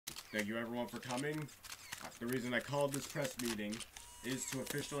Thank you everyone for coming. The reason I called this press meeting is to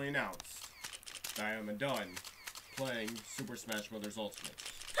officially announce that I am done playing Super Smash Bros. Ultimate.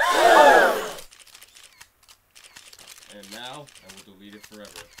 And now, I will delete it forever.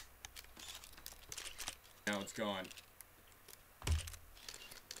 Now it's gone.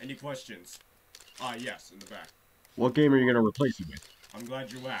 Any questions? Yes, in the back. What game are you going to replace it with? I'm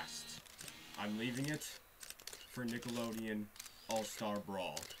glad you asked. I'm leaving it for Nickelodeon All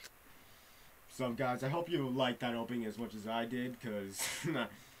Brawl. So guys, I hope you liked that opening as much as I did, because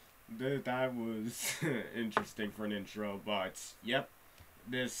that was interesting for an intro. But, yep,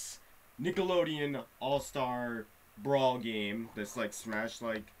 this Nickelodeon All-Star Brawl game, this like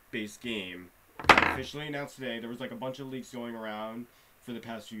Smash-like based game, officially announced today. There was like a bunch of leaks going around for the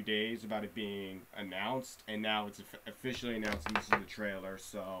past few days about it being announced, and now it's officially announced, and this is the trailer.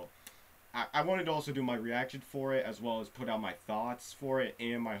 So I wanted to also do my reaction for it, as well as put out my thoughts for it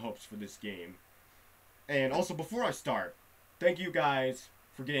and my hopes for this game. And also, before I start, thank you guys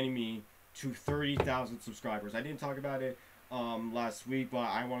for getting me to 30,000 subscribers. I didn't talk about it last week, but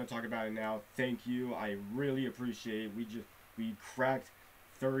I want to talk about it now. Thank you. I really appreciate it. We cracked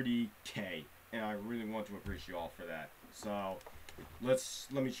 30K, and I really want to appreciate you all for that. So let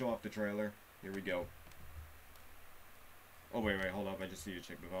me show off the trailer. Here we go. Oh, wait, hold up. I just need to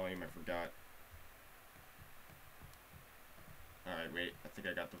check the volume. I forgot. Alright, wait. I think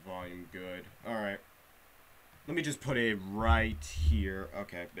I got the volume good. Alright. Let me just put it right here.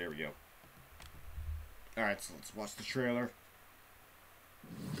 Okay, there we go. Alright, so let's watch the trailer.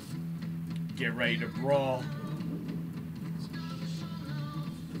 Get ready to brawl.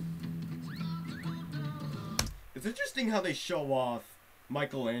 It's interesting how they show off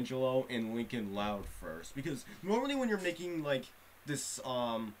Michelangelo and Lincoln Loud first, because normally when you're making like this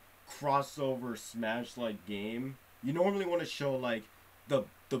crossover Smash like game, you normally want to show like the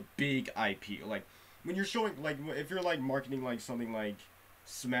big IP. Like when you're showing, like if you're like marketing like something like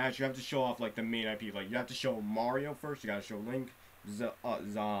Smash, you have to show off like the main IP. Like you have to show Mario first, you gotta show Link,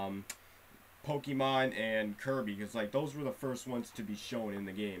 Pokemon, and Kirby, because like those were the first ones to be shown in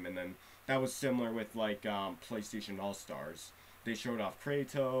the game. And then that was similar with like PlayStation All Stars. They showed off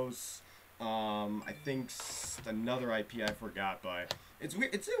Kratos, I think another IP I forgot, but it's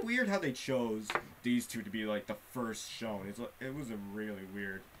weird. It's weird how they chose these two to be like the first shown. It was a really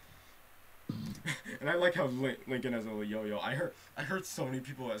weird. And I like how Lincoln has a little yo-yo. I heard so many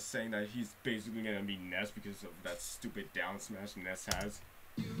people saying that he's basically gonna be Ness because of that stupid down smash Ness has.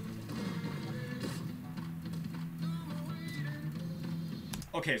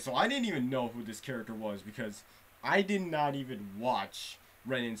 Okay, so I didn't even know who this character was because I did not even watch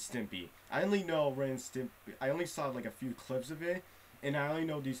Ren and Stimpy. I only know Ren and Stimpy. I only saw like a few clips of it, and I only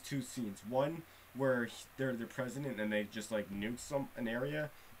know these two scenes. One where they're the president and they just like nuke an area,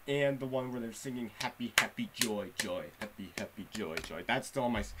 and the one where they're singing "Happy, happy, joy, joy, happy, happy, joy, joy." That's still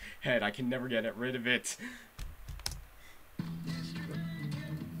in my head. I can never get rid of it.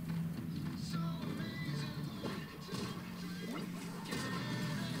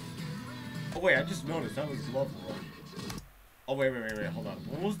 Oh wait, I just noticed that was Glove World. Oh wait, hold on.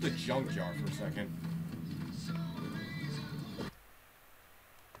 What was the junk jar for a second?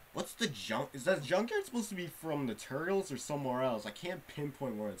 What's the junk? Is that junkyard supposed to be from the Turtles or somewhere else? I can't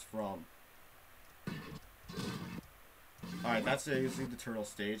pinpoint where it's from. Alright, that's it. You see the Turtle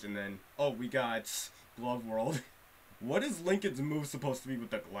stage, and then we got Glove World. What is Lincoln's move supposed to be with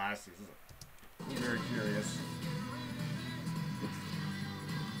the glasses? I'm very curious.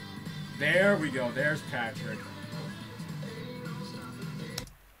 There we go. There's Patrick.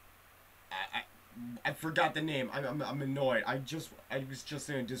 I forgot the name. I'm annoyed. I was just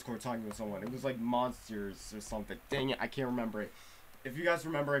in a Discord talking with someone. It was like Monsters or something. Dang it, I can't remember it. If you guys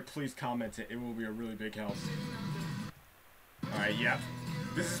remember it, please comment it. It will be a really big help. Alright, yep.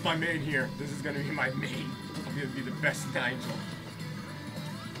 This is my main here. This is gonna be my main. I'm gonna be the best Nigel.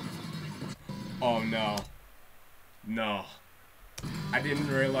 Oh no. No. I didn't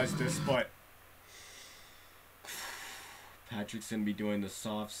realize this, but Patrick's gonna be doing the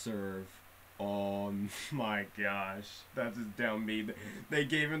soft serve. Oh my gosh, that's just down B. They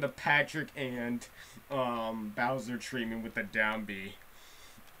gave him the Patrick and Bowser treatment with the down B.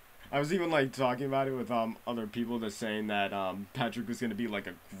 I was even like talking about it with other people that's saying that Patrick was gonna be like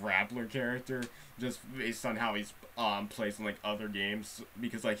a grappler character, just based on how he's plays in like other games,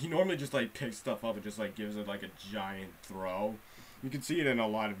 because like he normally just like picks stuff up and just like gives it like a giant throw. You can see it in a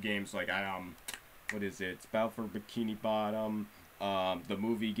lot of games, like what is it? It's Battle for Bikini Bottom, the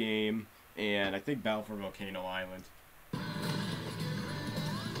movie game, and I think Battle for Volcano Island.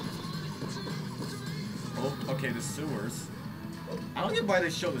 Oh, okay, the sewers. I don't get why they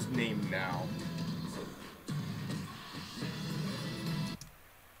show this name now.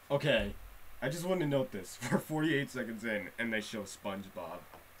 Okay, I just want to note this. We're 48 seconds in, and they show SpongeBob.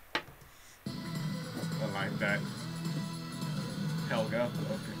 I like that. Helga,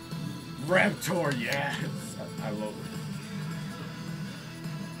 okay. Raptor, yes! I love it.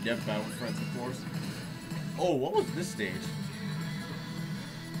 Yep, Battle with Friends, of course. Oh, what was this stage?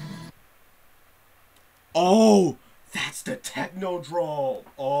 Oh! That's the Technodrome!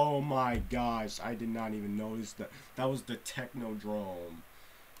 Oh my gosh, I did not even notice that. That was the Technodrome.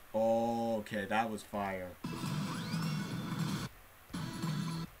 Oh, okay, that was fire.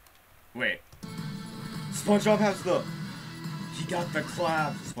 Wait. SpongeBob has the... He got the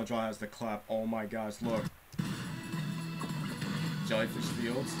clap. SpongeBob has the clap. Oh my gosh, look. Jellyfish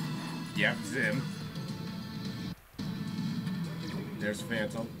Fields. Yep, Zim. There's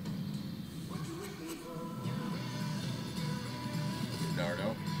Phantom.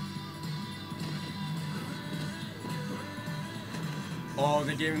 Nardo. Oh,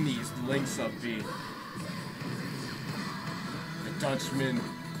 they gave him these links up the Dutchman.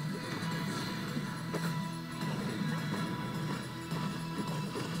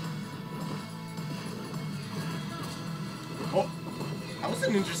 Oh, that was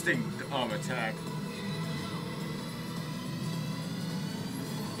an interesting attack.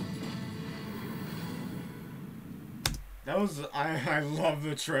 That was, I love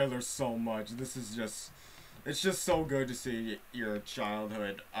the trailer so much. This is just, it's just so good to see your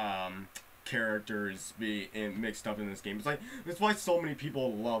childhood characters be mixed up in this game. It's like, that's why so many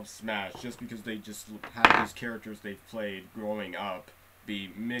people love Smash, just because they just have these characters they've played growing up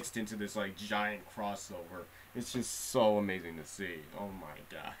be mixed into this like giant crossover. It's just so amazing to see. Oh my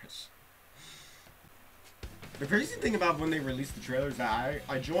gosh. The crazy thing about when they released the trailers, I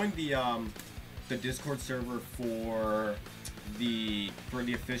joined the Discord server for the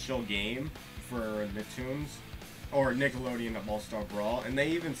official game for Nicktoons or Nickelodeon All Brawl, and they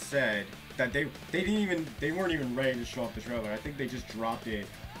even said that they weren't even ready to show off the trailer. I think they just dropped it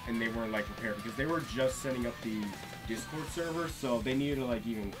and they weren't like prepared because they were just setting up the Discord server, so they needed to like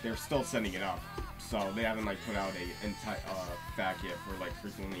they're still setting it up, so they haven't like put out a entire fact yet for like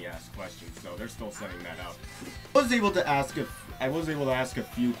frequently asked questions, so they're still setting that up. I was able to ask a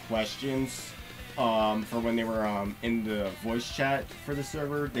few questions for when they were in the voice chat for the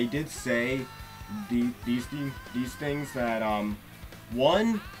server. They did say these things that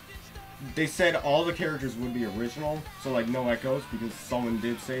one, they said all the characters would be original, so like no echoes, because someone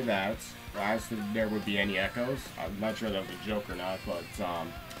did say that. I asked if there would be any echoes. I'm not sure that was a joke or not, but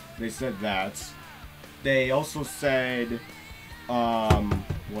they said that. They also said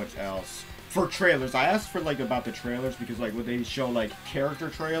what else? For trailers, I asked for like about the trailers because like would they show like character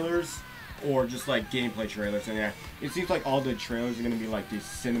trailers or just like gameplay trailers, and yeah, it seems like all the trailers are gonna be like these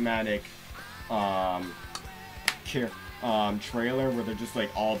cinematic trailer where they're just like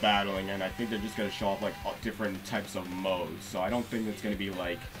all battling, and I think they're just gonna show off like different types of modes. So I don't think it's gonna be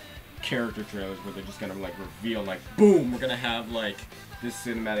like character trailers where they're just gonna like reveal like boom, we're gonna have like this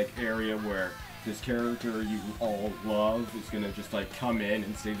cinematic area where this character you all love is gonna just like come in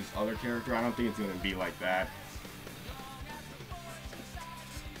and say this other character. I don't think it's gonna be like that.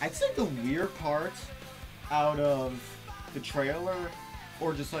 I'd say the weird part out of the trailer,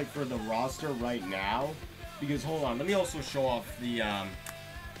 or just like for the roster right now, because hold on, let me also show off the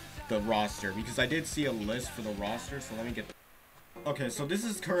roster, because I did see a list for the roster, so let me get. Okay, so this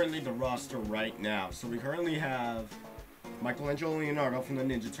is currently the roster right now. So we currently have Michelangelo Leonardo from the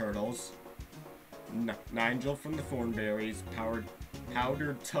Ninja Turtles, Nigel from the Thornberries, Powdered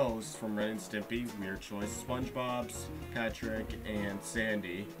Toast from Ren and Stimpy, weird choice, SpongeBob's, Patrick, and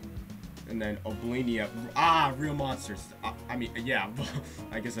Sandy, and then Oblinia, Real Monsters, I mean, yeah,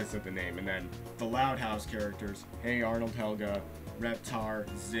 I guess I said the name, and then the Loud House characters, Hey Arnold, Helga, Reptar,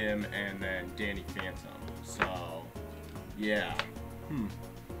 Zim, and then Danny Phantom. So, yeah.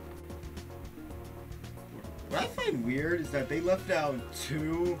 What I find weird is that they left out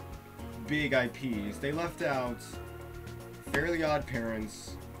two big IPs. They left out Fairly Odd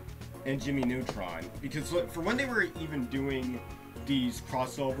Parents and Jimmy Neutron, because for when they were even doing these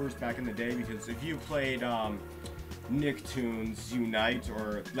crossovers back in the day, because if you played Nicktoons Unite,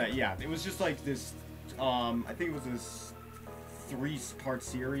 or yeah, it was just like this I think it was this 3-part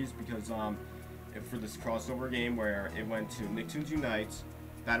series, because for this crossover game where it went to Nicktoons Unite,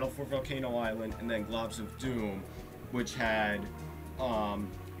 Battle for Volcano Island, and then Globs of Doom, which had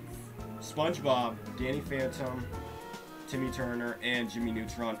SpongeBob, Danny Phantom, Timmy Turner, and Jimmy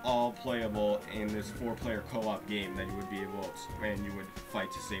Neutron, all playable in this 4-player co-op game that you would be able to, and you would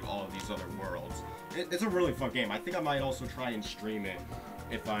fight to save all of these other worlds. It's a really fun game. I think I might also try and stream it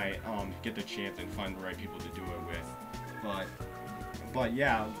if I get the chance and find the right people to do it with. But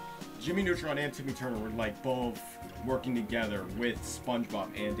yeah, Jimmy Neutron and Timmy Turner were like both working together with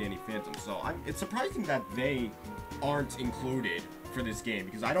SpongeBob and Danny Phantom. So it's surprising that they aren't included for this game,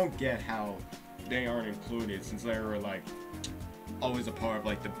 because I don't get how they aren't included, since they were like always a part of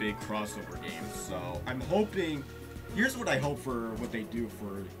like the big crossover games. So I'm hoping, here's what I hope for what they do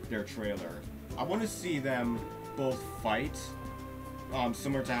for their trailer. I want to see them both fight,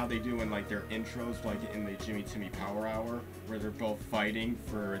 similar to how they do in like their intros, like in the Jimmy Timmy Power Hour, where they're both fighting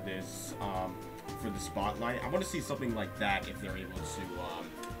for this for the spotlight. I want to see something like that if they're able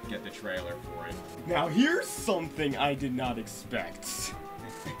to get the trailer for it. Now here's something I did not expect.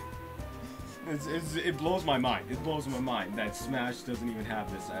 It blows my mind. It blows my mind that Smash doesn't even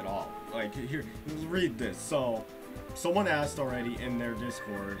have this at all. Like, here, read this. So, someone asked already in their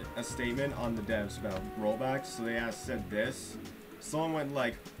Discord a statement on the devs about rollbacks. So they said this. Someone went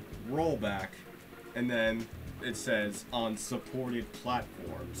like, rollback, and then it says on supported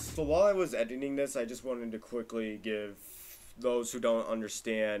platforms. So while I was editing this, I just wanted to quickly give those who don't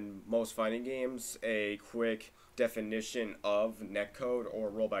understand most fighting games a quick definition of netcode or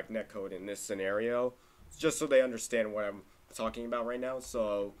rollback netcode in this scenario, just so they understand what I'm talking about right now.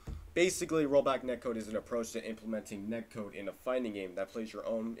 So basically, rollback netcode is an approach to implementing netcode in a fighting game that plays your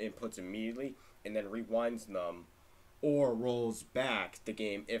own inputs immediately and then rewinds them or rolls back the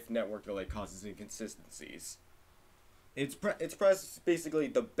game if network delay causes inconsistencies. It's basically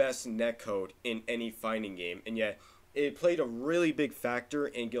the best netcode in any fighting game, and yet it played a really big factor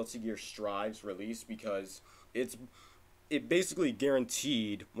in Guilty Gear Strive's release, because it basically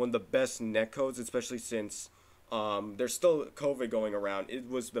guaranteed one of the best netcodes, especially since there's still COVID going around. It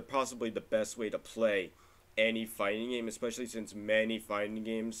was possibly the best way to play any fighting game, especially since many fighting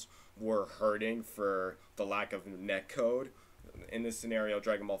games were hurting for the lack of netcode. In this scenario,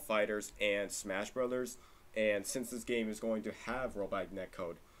 Dragon Ball FighterZ and Smash Brothers. And since this game is going to have rollback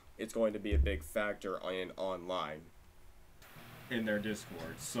netcode, it's going to be a big factor in online in their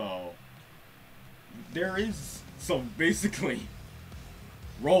Discord. So basically,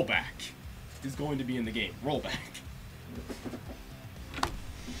 rollback is going to be in the game. Rollback.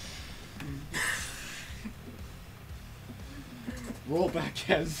 Rollback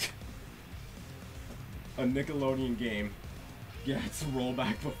has a Nickelodeon game gets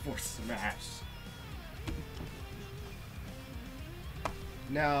rollback before Smash.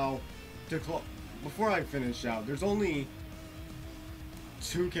 Now, before I finish out, there's only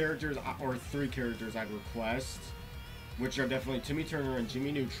 2 characters or 3 characters I'd request, which are definitely Timmy Turner and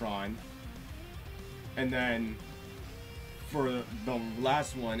Jimmy Neutron. And then for the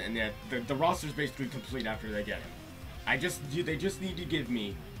last one, and the roster's basically complete after they get him. They just need to give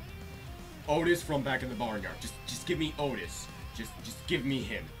me Otis from back in the barnyard. Just give me Otis. Just give me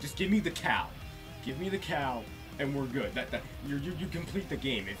him. Just give me the cow. Give me the cow, and we're good. You complete the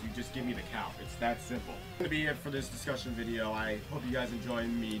game if you just give me the cow. It's that simple. That's gonna be it for this discussion video. I hope you guys enjoy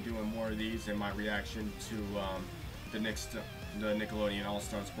me doing more of these and my reaction to the Nickelodeon All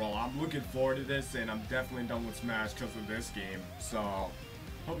Stars Brawl. I'm looking forward to this, and I'm definitely done with Smash because of this game. So,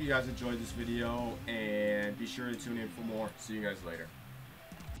 hope you guys enjoyed this video, and be sure to tune in for more. See you guys later.